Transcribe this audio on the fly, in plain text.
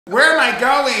Where am I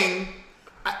going?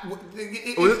 Look at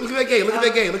that game. Look at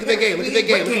that game. Look at that game. Look at that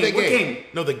game. Look at that What game.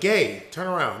 No, the gay. Turn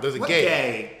around. There's a What gay.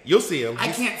 gay? You'll see him. I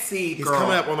can't see, He's girl.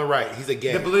 coming up on the right. He's a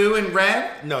gay. The blue and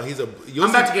red? No, he's a... I'm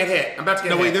about to get hit. I'm about to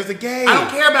get hit. No, wait, there's a gay. I don't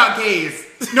care about gays.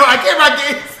 No, I care about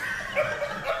gays.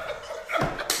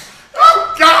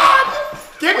 Oh, God!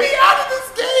 Get me out of this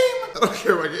game! I don't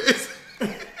care about gays.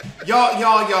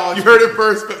 Y'all. You heard it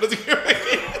first, but doesn't care about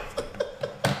gays.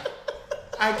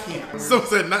 I can't. Someone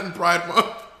said not in Pride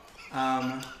Month.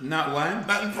 Not one?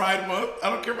 Not in Pride Month. I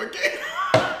don't care about gays.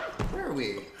 Where are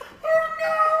we?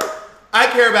 Oh, no. I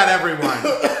care about everyone.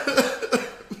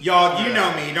 Y'all, you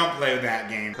know me. Don't play with that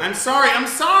game. I'm sorry.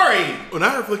 When I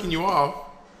heard flicking you off.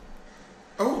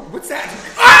 Oh, what's that?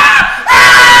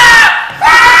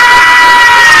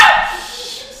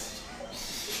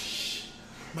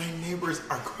 My neighbors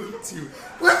are going to...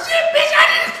 Well, shit, bitch, I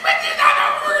didn't expect it. I know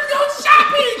we're going to go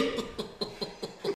shopping.